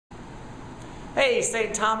Hey,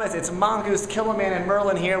 St. Thomas, it's Mongoose, Killerman, and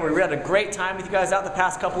Merlin here. We had a great time with you guys out the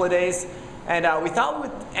past couple of days, and we thought we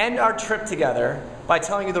would end our trip together by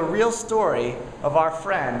telling you the real story of our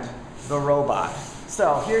friend, the robot.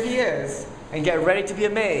 So here he is, and get ready to be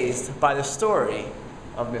amazed by the story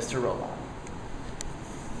of Mr. Robot.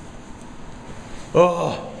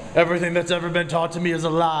 Oh, everything that's ever been taught to me is a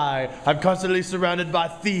lie. I'm constantly surrounded by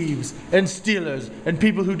thieves and stealers and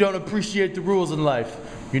people who don't appreciate the rules in life.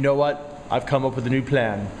 You know what? I've come up with a new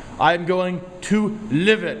plan. I'm going to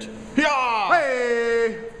live it. Yeah!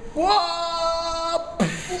 Hey! Whoop!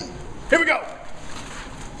 Here we go!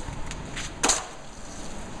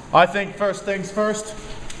 I think first things first,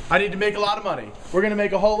 I need to make a lot of money. We're gonna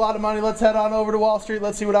make a whole lot of money. Let's head on over to Wall Street.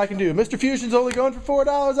 Let's see what I can do. Mr. Fusion's only going for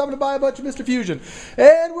 $4. I'm gonna buy a bunch of Mr. Fusion.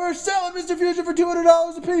 And we're selling Mr. Fusion for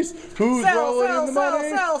 $200 a piece. Who's rolling in the money?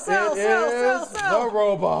 It is the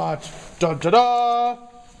robot. Dun da da!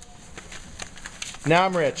 Now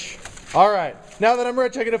I'm rich. All right. Now that I'm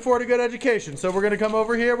rich, I can afford a good education. So we're going to come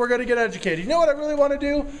over here. We're going to get educated. You know what I really want to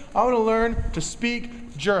do? I want to learn to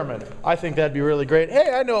speak German. I think that'd be really great.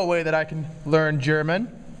 Hey, I know a way that I can learn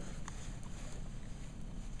German.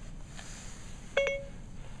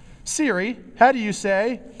 Siri, how do you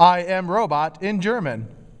say I am robot in German?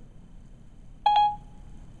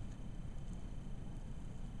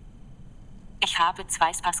 Ich habe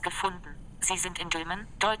etwas gefunden. Sie sind in Dülmen,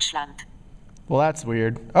 Deutschland. Well, that's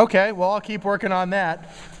weird. Okay, well, I'll keep working on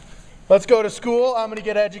that. Let's go to school. I'm going to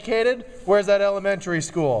get educated. Where's that elementary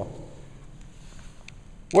school?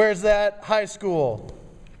 Where's that high school?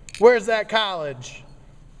 Where's that college?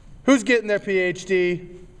 Who's getting their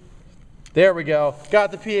PhD? There we go.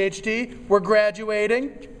 Got the PhD. We're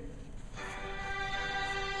graduating.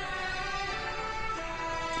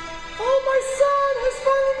 Oh, my son has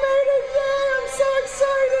finally made it. Yay, I'm so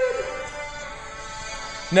excited.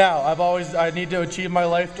 Now, I need to achieve my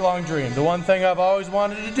lifelong dream. The one thing I've always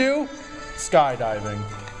wanted to do, skydiving.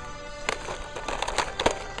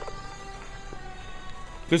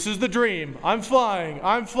 This is the dream. I'm flying,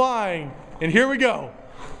 and here we go.